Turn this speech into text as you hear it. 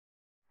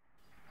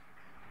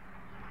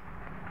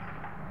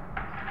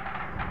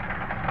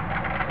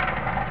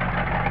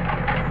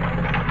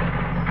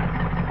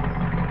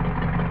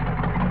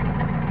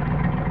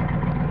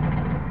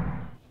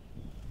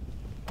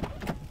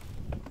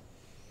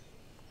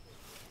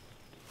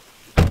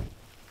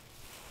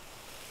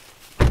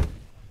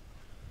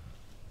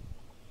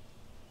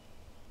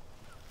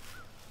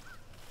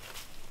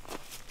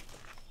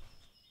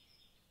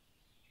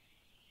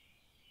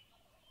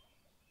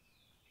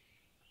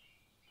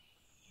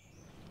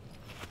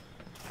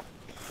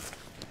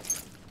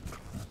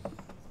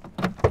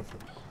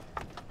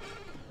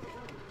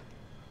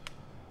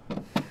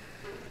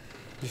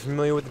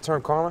familiar with the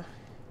term karma?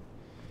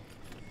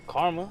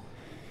 Karma?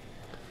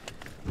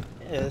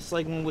 Yeah, it's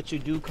like when what you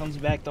do comes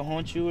back to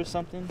haunt you or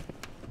something.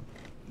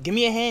 Give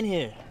me a hand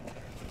here.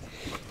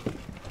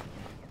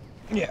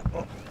 Yeah.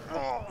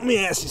 Let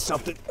me ask you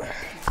something.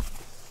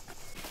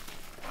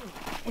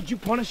 Would you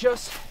punish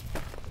us?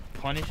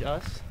 Punish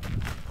us?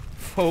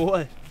 For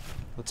what?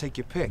 Well, take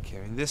your pick. I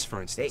mean, this,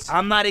 for instance. Hey,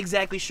 I'm not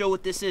exactly sure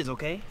what this is,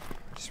 okay?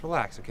 Just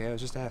relax, okay? I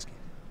was just asking.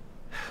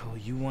 Well,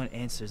 you want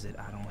answers that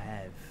I don't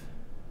have.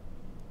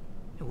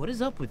 Hey, what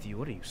is up with you?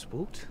 What are you,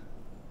 spooked?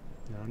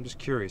 No, I'm just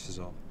curious is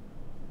all.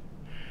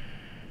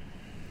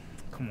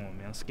 Come on,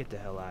 man. Let's get the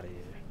hell out of here.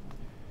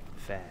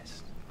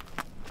 Fast.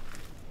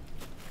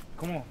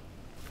 Come on.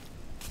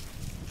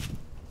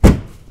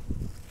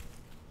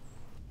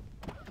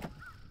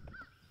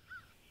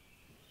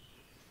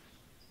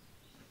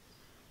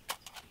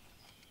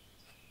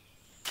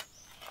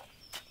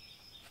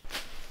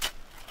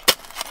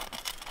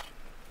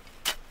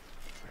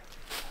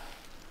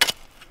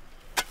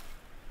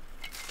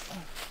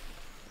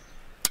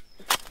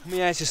 Let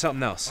me ask you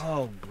something else.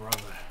 Oh, brother.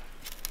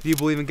 Do you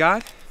believe in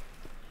God?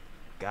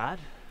 God?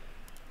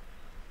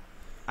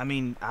 I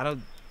mean, I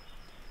don't...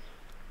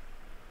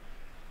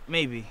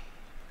 Maybe.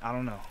 I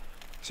don't know.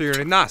 So you're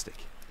an agnostic?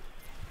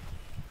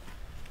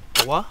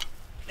 What?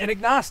 An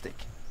agnostic.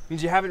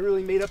 Means you haven't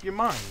really made up your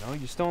mind, you know?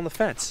 You're still on the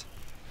fence.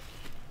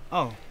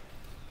 Oh.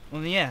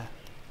 Well, yeah.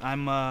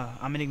 I'm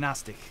an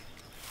agnostic.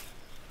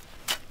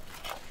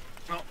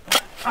 Well,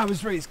 I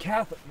was raised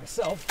Catholic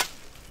myself.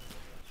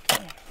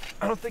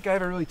 I don't think I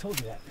ever really told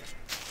you that.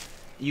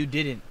 You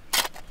didn't.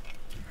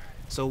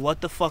 So what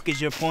the fuck is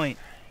your point?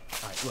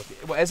 All right, look,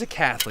 well, as a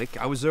Catholic,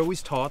 I was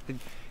always taught that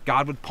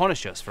God would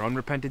punish us for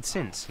unrepented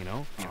sins, you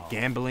know?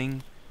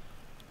 Gambling,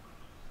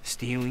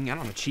 stealing, I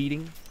don't know,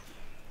 cheating.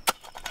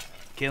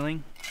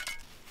 Killing?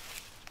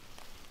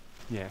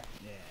 Yeah.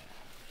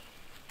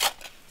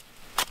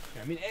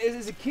 I mean,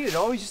 as a kid, it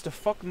always used to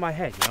fuck with my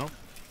head, you know?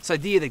 This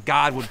idea that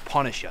God would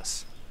punish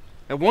us.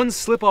 That one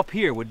slip up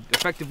here would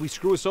effectively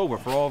screw us over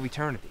for all of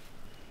eternity,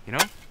 you know?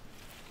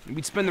 And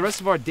we'd spend the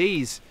rest of our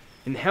days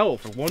in hell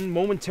for one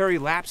momentary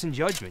lapse in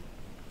judgment.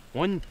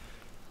 One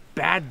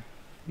bad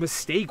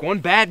mistake, one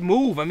bad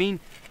move. I mean,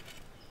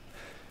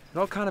 it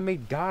all kind of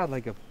made God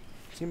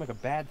seem like a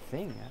bad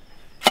thing.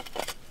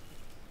 At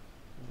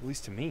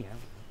least to me.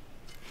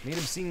 Made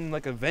him seem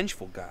like a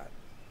vengeful God.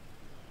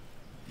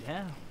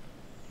 Yeah.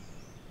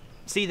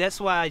 See,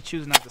 that's why I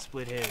choose not to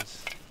split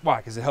hairs. Why?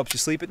 Because it helps you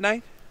sleep at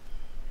night?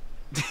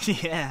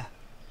 Yeah.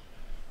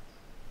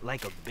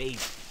 Like a baby.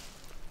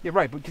 Yeah,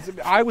 right, because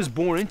I was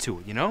born into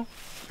it, you know?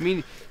 I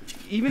mean,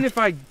 even if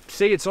I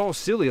say it's all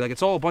silly, like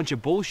it's all a bunch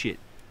of bullshit,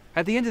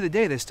 at the end of the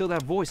day, there's still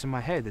that voice in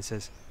my head that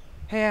says,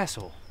 hey,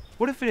 asshole,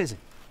 what if it isn't?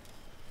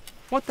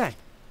 What then?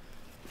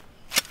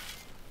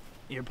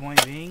 Your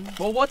point being?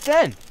 Well, what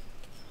then?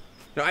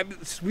 You know,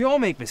 we all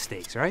make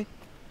mistakes, right?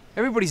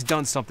 Everybody's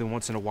done something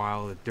once in a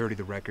while to dirty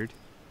the record.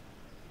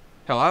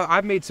 Hell,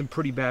 I've made some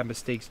pretty bad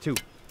mistakes, too.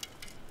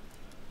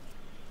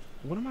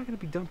 What am I going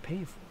to be done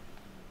paying for?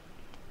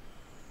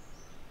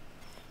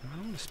 I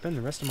don't want to spend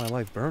the rest of my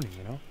life burning,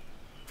 you know?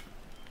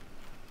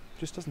 It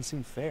just doesn't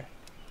seem fair.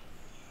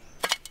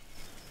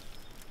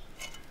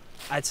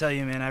 I tell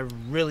you, man, I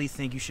really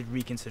think you should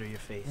reconsider your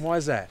faith. Why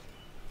is that?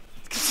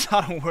 'Cause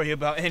I don't worry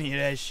about any of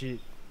that shit.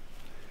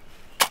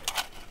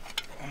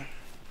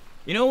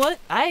 You know what?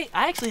 I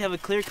actually have a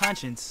clear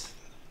conscience.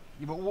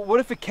 Yeah, but what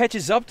if it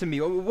catches up to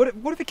me?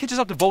 What if it catches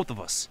up to both of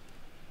us?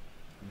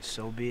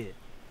 So be it.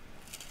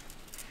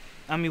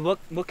 I mean,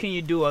 what can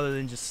you do other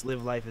than just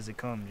live life as it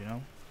comes, you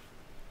know?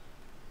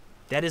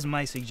 That is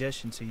my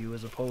suggestion to you,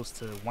 as opposed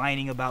to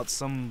whining about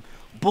some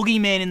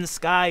boogeyman in the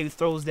sky who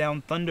throws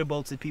down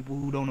thunderbolts at people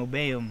who don't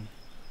obey him.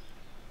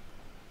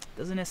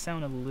 Doesn't that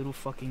sound a little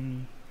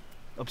fucking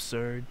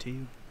absurd to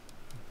you?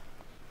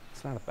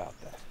 It's not about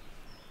that.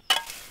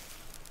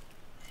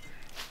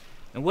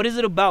 And what is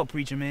it about,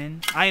 preacher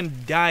man? I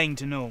am dying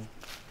to know.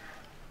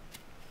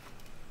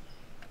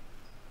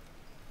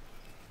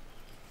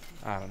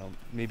 I don't know.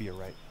 Maybe you're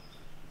right.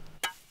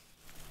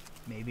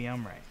 Maybe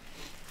I'm right.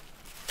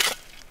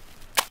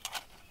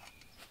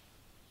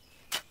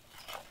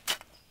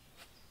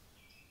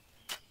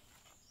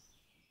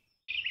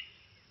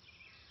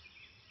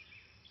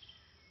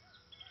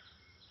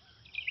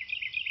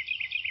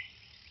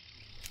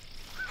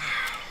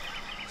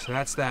 So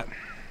that's that.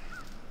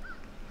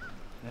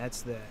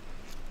 That's that.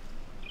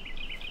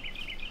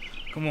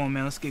 Come on,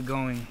 man, let's get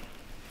going.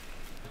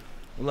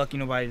 We're lucky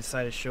nobody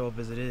decided to show up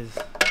as it is.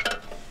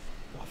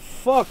 Oh,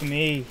 fuck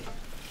me.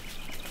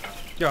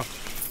 Yo.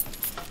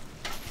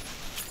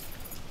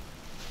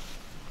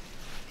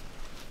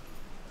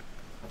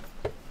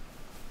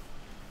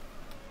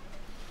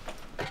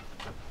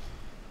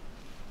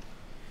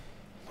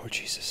 Lord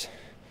Jesus,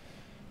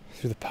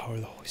 through the power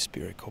of the Holy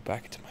Spirit, go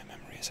back into my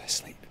memory as I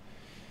sleep.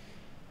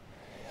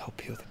 Help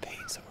heal the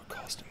pains that were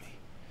caused to me.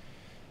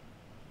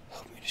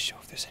 Help me to show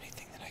if there's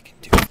anything that I can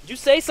do. Did you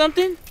say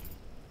something?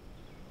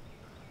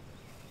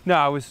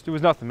 No, it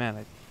was nothing,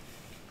 man.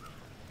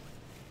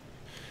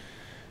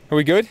 Are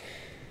we good?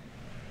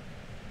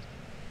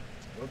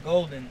 We're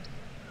golden.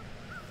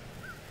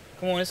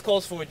 Come on, this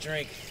calls for a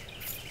drink.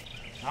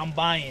 I'm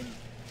buying.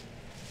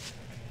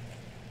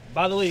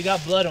 By the way, you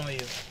got blood on you.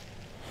 Let's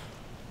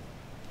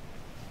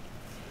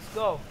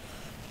go.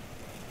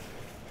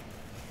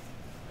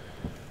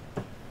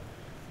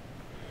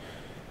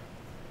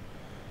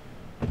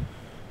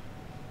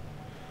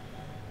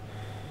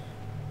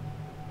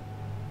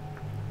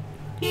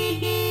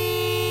 Hehe